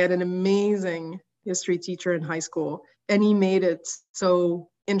 So I had an amazing history teacher in high school, and he made it so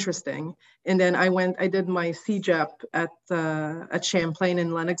interesting. And then I did my CJEP at Champlain in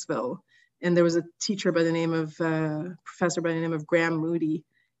Lennoxville, and there was a teacher by the name of professor by the name of Graham Moody,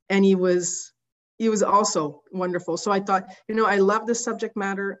 and he was also wonderful. So I thought, I love this subject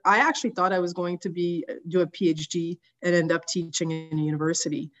matter. I actually thought I was going to do a PhD and end up teaching in a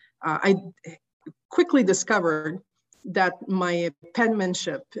university. I quickly discovered that my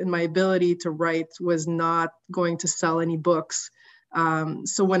penmanship and my ability to write was not going to sell any books.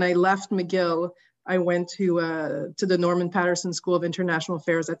 So when I left McGill, I went to the Norman Paterson School of International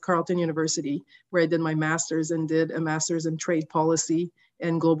Affairs at Carleton University, where I did my master's and did a master's in trade policy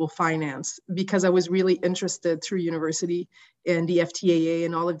and global finance, because I was really interested through university in the FTAA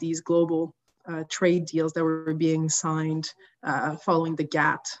and all of these global trade deals that were being signed following the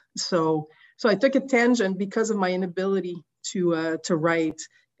GATT. So I took a tangent because of my inability to write,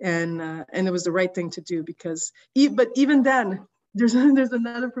 and it was the right thing to do, because but even then, there's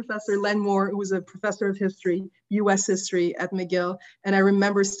another professor, Len Moore, who was a professor of history, US history at McGill. And I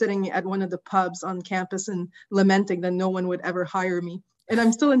remember sitting at one of the pubs on campus and lamenting that no one would ever hire me. And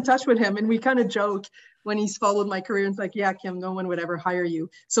I'm still in touch with him. And we kind of joke when he's followed my career, and it's like, yeah, Kim, no one would ever hire you.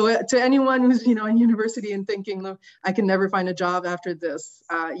 So to anyone who's, in university and thinking, look, I can never find a job after this.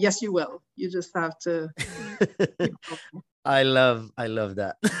 Yes, you will. You just have to. I love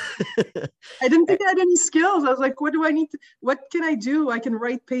that. I didn't think I had any skills. I was like, what do I need to, what can I do? I can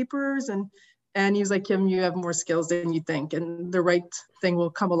write papers. And he was like, Kim, you have more skills than you think. And the right thing will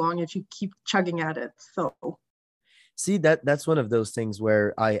come along if you keep chugging at it. So See, that's one of those things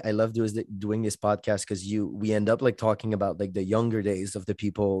where I love doing this podcast, because we end up like talking about like the younger days of the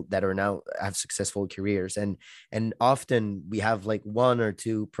people that are now have successful careers, and often we have like one or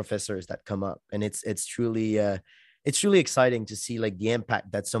two professors that come up, and it's truly exciting to see like the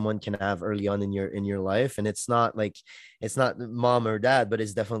impact that someone can have early on in your life. And it's not mom or dad, but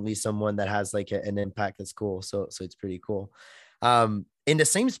it's definitely someone that has like an impact that's cool. So it's pretty cool. In the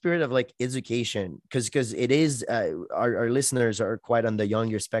same spirit of like education, because it is our listeners are quite on the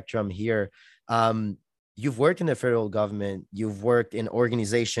younger spectrum here. You've worked in the federal government, you've worked in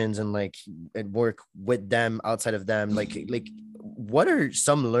organizations, and work with them, outside of them, like what are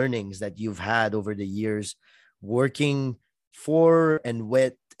some learnings that you've had over the years working for and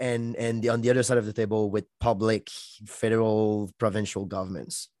with and on the other side of the table with public, federal, provincial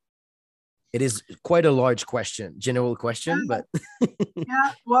governments? It is quite a large question, general question, but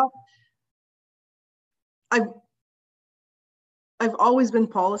yeah, well, I've I've always been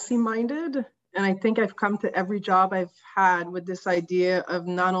policy minded, and I think I've come to every job I've had with this idea of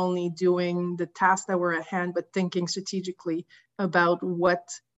not only doing the tasks that were at hand, but thinking strategically about what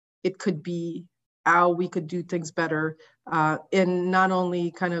it could be, how we could do things better. And not only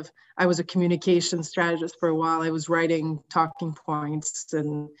kind of, I was a communication strategist for a while. I was writing talking points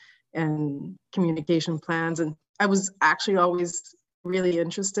and communication plans. And I was actually always really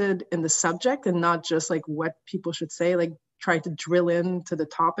interested in the subject and not just like what people should say, like try to drill into the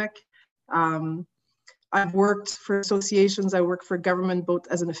topic. I've worked for associations. I worked for government, both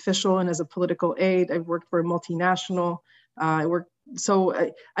as an official and as a political aide. I've worked for a multinational. I've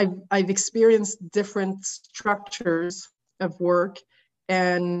experienced different structures of work,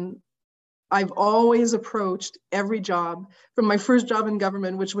 and I've always approached every job from my first job in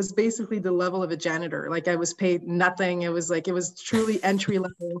government, which was basically the level of a janitor. Like I was paid nothing. It was truly entry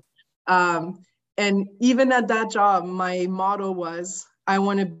level. And even at that job, my motto was, I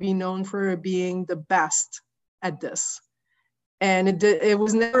want to be known for being the best at this. And it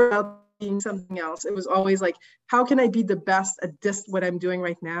was never about being something else. It was always like, how can I be the best at this, what I'm doing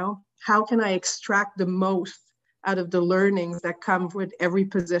right now? How can I extract the most out of the learnings that come with every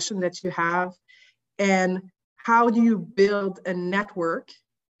position that you have? And how do you build a network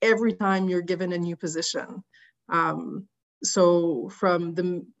every time you're given a new position? So from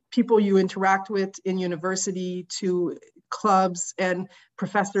the people you interact with in university to clubs and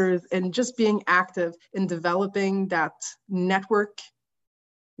professors, and just being active in developing that networking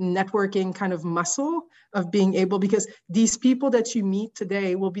kind of muscle of being able, because these people that you meet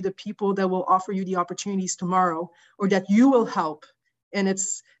today will be the people that will offer you the opportunities tomorrow, or that you will help. And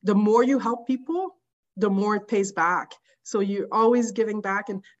it's the more you help people, the more it pays back. So you're always giving back,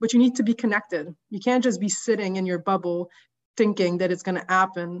 but you need to be connected. You can't just be sitting in your bubble thinking that it's going to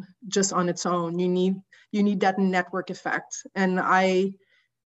happen just on its own. You need that network effect. And I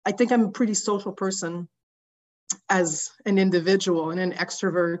think I'm a pretty social person as an individual and an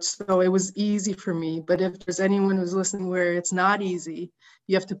extrovert. So it was easy for me. But if there's anyone who's listening where it's not easy,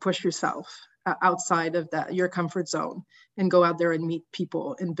 you have to push yourself outside of your comfort zone and go out there and meet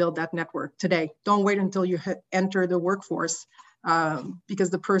people and build that network today. Don't wait until you enter the workforce, because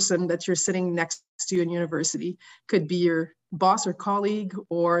the person that you're sitting next to in university could be your boss or colleague,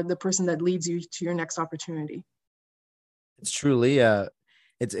 or the person that leads you to your next opportunity. It's truly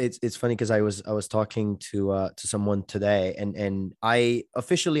it's funny, because I was talking to someone today, and I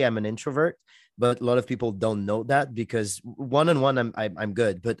officially am an introvert, but a lot of people don't know that, because one-on-one I'm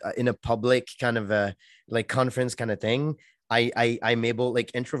good, but in a public kind of a like conference kind of thing, I'm able,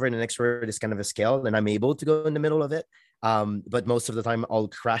 like introvert and extrovert is kind of a scale, and I'm able to go in the middle of it. But most of the time I'll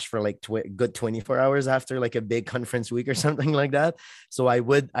crash for like good 24 hours after like a big conference week or something like that. So I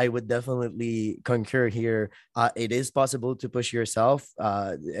would definitely concur here. It is possible to push yourself.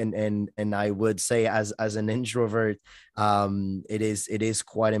 And I would say as an introvert, it is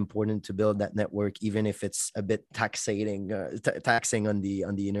quite important to build that network, even if it's a bit taxing on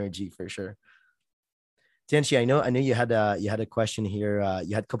the energy, for sure. Tianchi, I know you had a question here.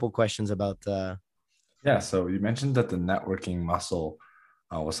 You had a couple questions about Yeah, so you mentioned that the networking muscle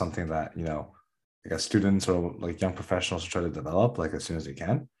was something that, I guess students or like young professionals try to develop like as soon as they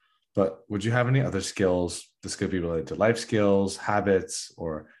can. But would you have any other skills? This could be related to life skills, habits,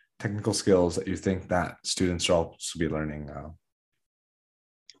 or technical skills that you think that students should also be learning.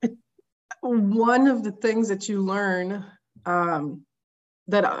 One of the things that you learn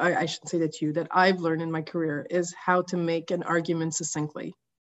that I shouldn't say that to you, that I've learned in my career is how to make an argument succinctly,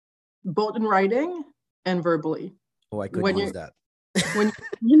 both in writing and verbally. Oh, I could use that. when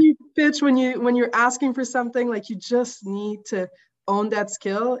you pitch, when you're asking for something, like, you just need to own that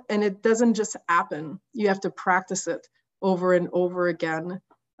skill, and it doesn't just happen. You have to practice it over and over again.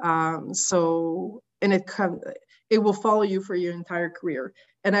 And it will follow you for your entire career.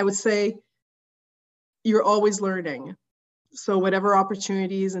 And I would say you're always learning. So whatever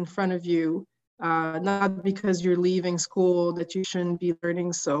opportunity is in front of you, not because you're leaving school that you shouldn't be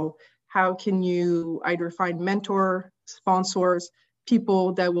learning. So how can you either find mentor, sponsors,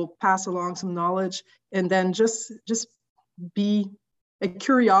 people that will pass along some knowledge, and then just be a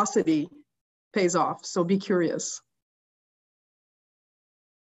curiosity pays off. So be curious.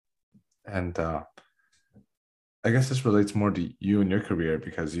 And I guess this relates more to you and your career,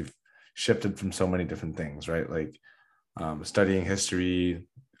 because you've shifted from so many different things, right? Like studying history,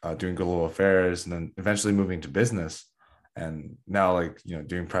 doing global affairs, and then eventually moving to business, and now, like,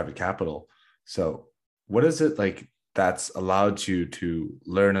 doing private capital. So what is it like that's allowed you to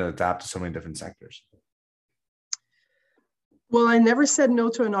learn and adapt to so many different sectors? Well, I never said no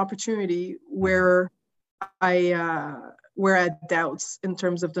to an opportunity where I had doubts in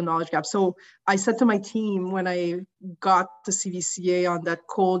terms of the knowledge gap. So I said to my team when I got to CVCA on that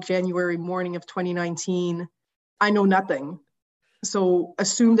cold January morning of 2019, I know nothing. So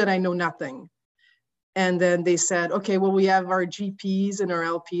assume that I know nothing. And then they said, okay, well, we have our GPs and our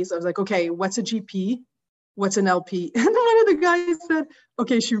LPs. I was like, okay, what's a GP? What's an LP? And one of the guys said,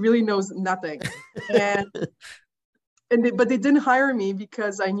 okay, she really knows nothing. But they didn't hire me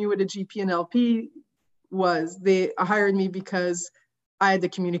because I knew what a GP and LP was. They hired me because I had the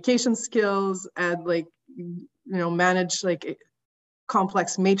communication skills, and managed like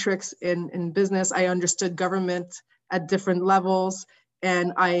complex matrix in business. I understood government at different levels.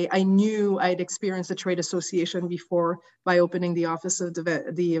 And I knew I had experienced a trade association before by opening the office of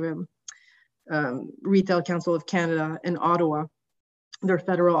the Retail Council of Canada in Ottawa, their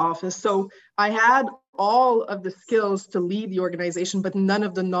federal office. So I had all of the skills to lead the organization, but none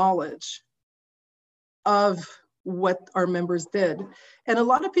of the knowledge of what our members did. And a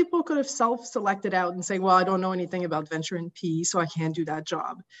lot of people could have self-selected out and say, well, I don't know anything about venture and PE, so I can't do that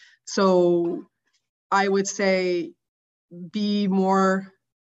job. So I would say take more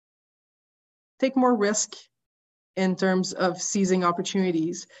risk in terms of seizing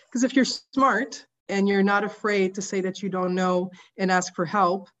opportunities. Because if you're smart and you're not afraid to say that you don't know and ask for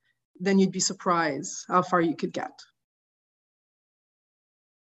help, then you'd be surprised how far you could get.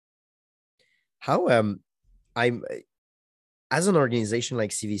 How I'm as an organization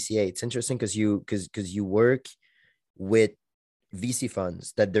like CVCA, it's interesting because you work with VC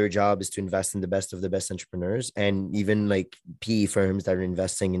funds that their job is to invest in the best of the best entrepreneurs, and even like PE firms that are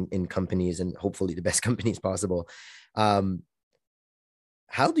investing in companies, and hopefully the best companies possible.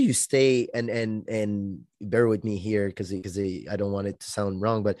 How do you stay, and bear with me here because I don't want it to sound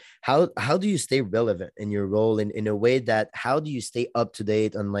wrong, but how do you stay relevant in your role in a way that, how do you stay up to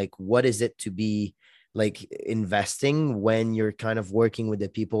date on like what is it to be like investing when you're kind of working with the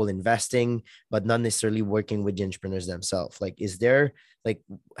people investing, but not necessarily working with the entrepreneurs themselves? Like, is there like,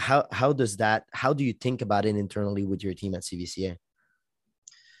 how do you think about it internally with your team at CVCA?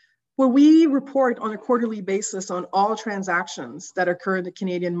 Well, we report on a quarterly basis on all transactions that occur in the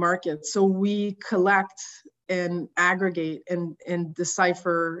Canadian market. So we collect and aggregate and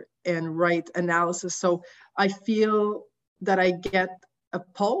decipher and write analysis. So I feel that I get a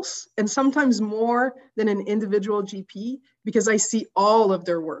pulse, and sometimes more than an individual GP, because I see all of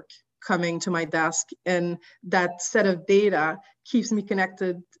their work coming to my desk, and that set of data keeps me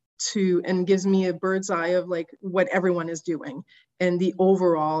connected to and gives me a bird's eye of like what everyone is doing and the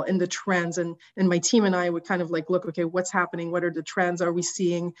overall and the trends. And my team and I would kind of like look, okay, what's happening? What are the trends? Are we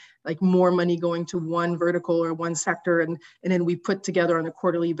seeing like more money going to one vertical or one sector? And then we put together on a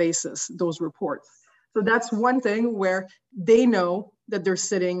quarterly basis those reports. So that's one thing where they know that they're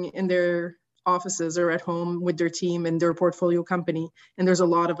sitting in their offices or at home with their team and their portfolio company. And there's a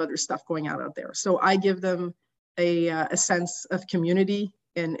lot of other stuff going out there. So I give them a sense of community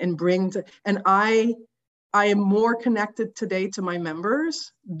and I am more connected today to my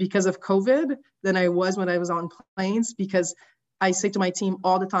members because of COVID than I was when I was on planes, because I say to my team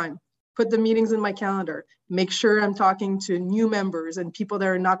all the time, put the meetings in my calendar, make sure I'm talking to new members and people that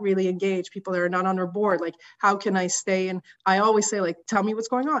are not really engaged, people that are not on our board. Like, how can I stay? And I always say, like, tell me what's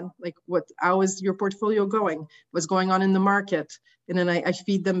going on. Like, how is your portfolio going? What's going on in the market? And then I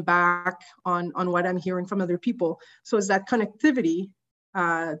feed them back on what I'm hearing from other people. So it's that connectivity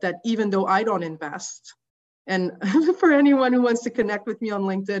that even though I don't invest, And for anyone who wants to connect with me on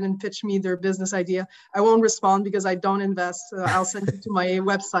LinkedIn and pitch me their business idea, I won't respond because I don't invest. I'll send you to my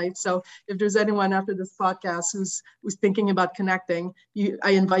website. So if there's anyone after this podcast who's thinking about connecting,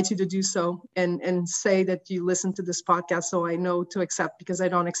 I invite you to do so and say that you listen to this podcast so I know to accept, because I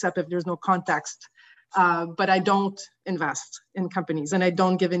don't accept if there's no context. But I don't invest in companies and I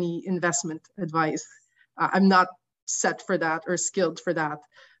don't give any investment advice. I'm not set for that or skilled for that.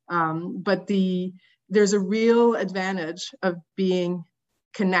 But there's a real advantage of being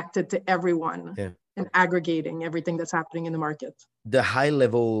connected to everyone and aggregating everything that's happening in the market. The high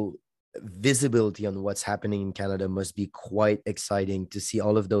level visibility on what's happening in Canada must be quite exciting to see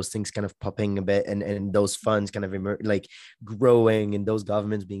all of those things kind of popping a bit and those funds kind of like growing and those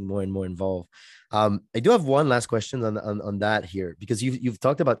governments being more and more involved. I do have one last question on that here, because you've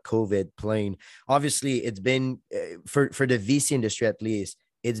talked about COVID playing. Obviously, it's been for the VC industry, at least,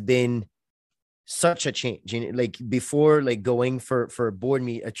 it's been such a change. Like before, like going for a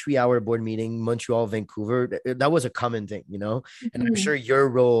 3-hour board meeting, Montreal, Vancouver, that was a common thing, and I'm sure your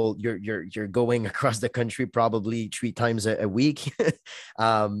role, you're going across the country probably 3 times a week.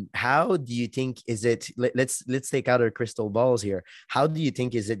 How do you think is it, let's take out our crystal balls here. How do you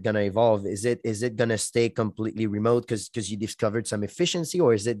think is it going to evolve? Is it going to stay completely remote because you discovered some efficiency,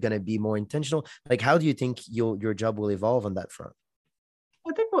 or is it going to be more intentional? Like, how do you think your job will evolve on that front?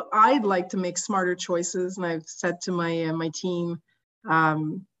 I think I'd like to make smarter choices, and I've said to my team,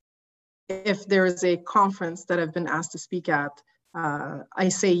 if there is a conference that I've been asked to speak at, I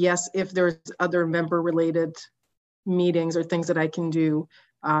say yes if there's other member-related meetings or things that I can do.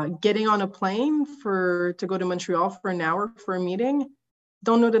 Getting on a plane to go to Montreal for an hour for a meeting,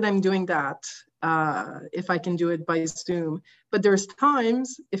 don't know that I'm doing that if I can do it by Zoom. But there's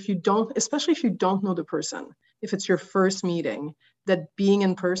times especially if you don't know the person, if it's your first meeting, that being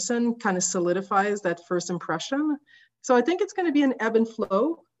in person kind of solidifies that first impression. So I think it's going to be an ebb and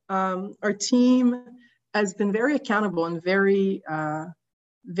flow. Our team has been very accountable and very,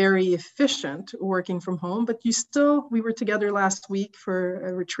 very efficient working from home, but we were together last week for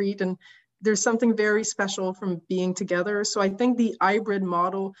a retreat, and there's something very special from being together. So I think the hybrid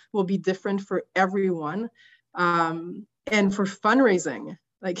model will be different for everyone. And for fundraising,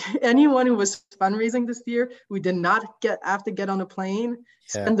 like anyone who was fundraising this year, we did not have to get on a plane,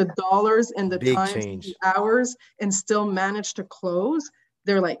 spend the dollars and the time, the hours, and still manage to close.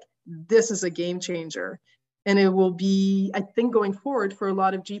 They're like, this is a game changer. And it will be, I think, going forward for a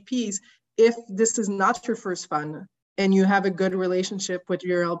lot of GPs, if this is not your first fund and you have a good relationship with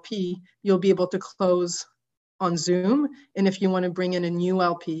your LP, you'll be able to close on Zoom. And if you want to bring in a new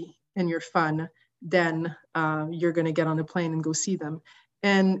LP in your fund, then you're going to get on a plane and go see them.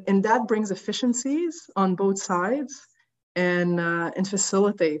 And that brings efficiencies on both sides and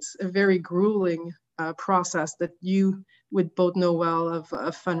facilitates a very grueling process that you would both know well of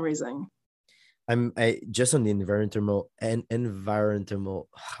fundraising. I just on the environmental,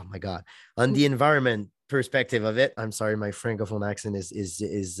 oh my God, on the environment perspective of it. I'm sorry, my Francophone accent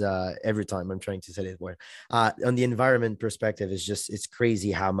is every time I'm trying to say it word. On the environment perspective, it's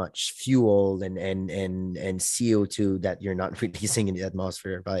crazy how much fuel and CO2 that you're not releasing in the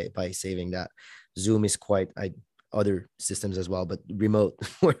atmosphere by saving that. Zoom is quite other systems as well, but remote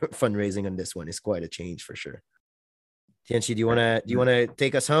fundraising on this one is quite a change for sure. Tianchi, do you want to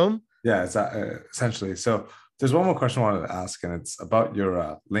take us home? Yeah, it's essentially. So there's one more question I wanted to ask, and it's about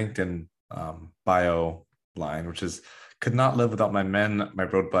your LinkedIn bio line, which is, could not live without my men, my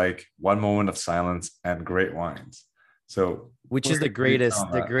road bike, one moment of silence, and great wines. So, which is the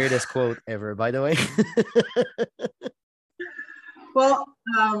greatest quote ever, by the way. Well,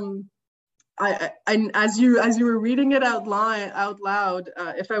 I as you were reading it out loud,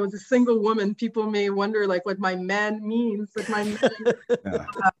 if I was a single woman, people may wonder like what my man means. But my man,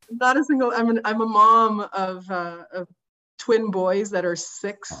 not a single. I'm a mom of twin boys that are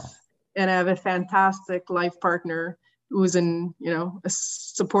 6, and I have a fantastic life partner who's a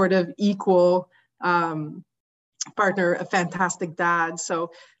supportive, equal partner, a fantastic dad.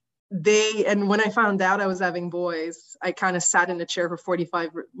 So and when I found out I was having boys, I kind of sat in a chair for 45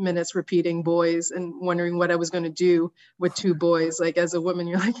 minutes repeating boys and wondering what I was going to do with 2 boys. Like, as a woman,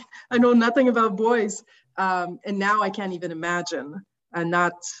 you're like, I know nothing about boys. And now I can't even imagine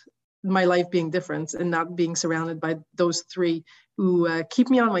not my life being different and not being surrounded by those 3 who keep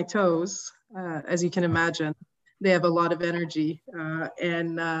me on my toes, as you can imagine. They have a lot of energy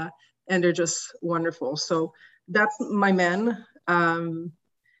and they're just wonderful. So that's my men.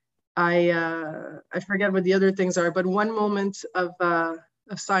 I forget what the other things are, but one moment of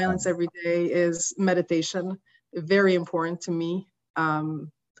silence every day is meditation. Very important to me.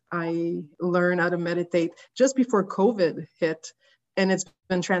 I learned how to meditate just before COVID hit, and it's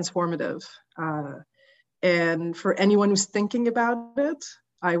been transformative. And for anyone who's thinking about it,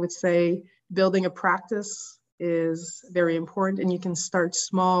 I would say building a practice is very important, and you can start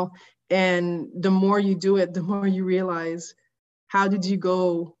small. And the more you do it, the more you realize, how did you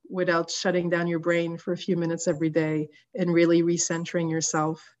go without shutting down your brain for a few minutes every day and really recentering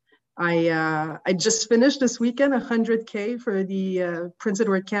yourself? I just finished this weekend 100K for the Prince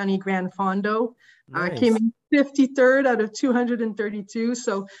Edward County Grand Fondo. Nice. Came in 53rd out of 232.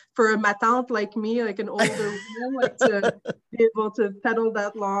 So for a matante like me, like an older woman, like to be able to pedal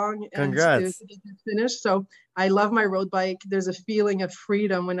that long and to get it finished. So I love my road bike. There's a feeling of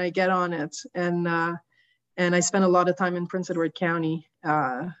freedom when I get on it. And I spent a lot of time in Prince Edward County,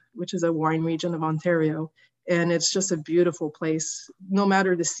 which is a wine region of Ontario. And it's just a beautiful place, no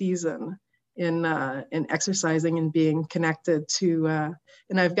matter the season, in exercising and being connected to.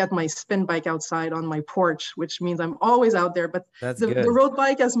 And I've got my spin bike outside on my porch, which means I'm always out there. But the road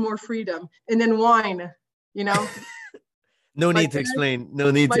bike has more freedom. And then wine, you know. No need to explain.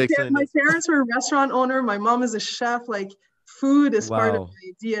 No need to explain. My parents were a restaurant owner. My mom is a chef. Like, food is part of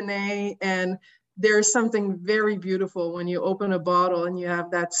my DNA. And there's something very beautiful when you open a bottle and you have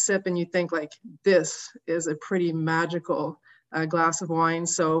that sip and you think, like, this is a pretty magical glass of wine.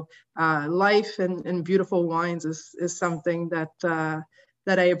 So life and beautiful wines is something that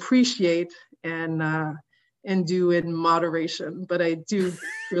I appreciate and do in moderation, but I do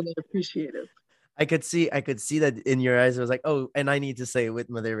really appreciate it. I could see that in your eyes. I was like, oh, and I need to say it with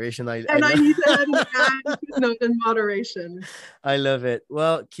moderation. I need to add in moderation. I love it.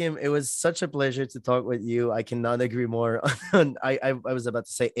 Well, Kim, it was such a pleasure to talk with you. I cannot agree more. I was about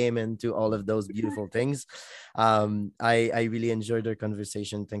to say amen to all of those beautiful things. I really enjoyed our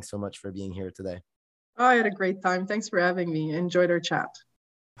conversation. Thanks so much for being here today. Oh, I had a great time. Thanks for having me. I enjoyed our chat.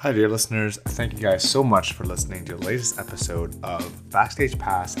 Hi, dear listeners. Thank you guys so much for listening to the latest episode of Backstage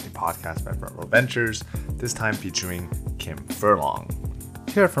Pass, a podcast by Front Row Ventures, this time featuring Kim Furlong.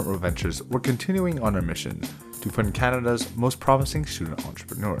 Here at Front Row Ventures, we're continuing on our mission to fund Canada's most promising student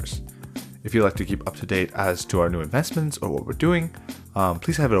entrepreneurs. If you'd like to keep up to date as to our new investments or what we're doing,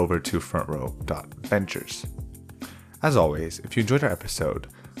 please head over to frontrow.ventures. As always, if you enjoyed our episode,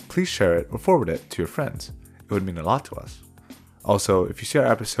 please share it or forward it to your friends. It would mean a lot to us. Also, if you see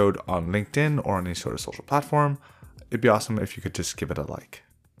our episode on LinkedIn or on any sort of social platform, it'd be awesome if you could just give it a like.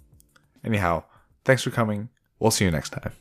 Anyhow, thanks for coming. We'll see you next time.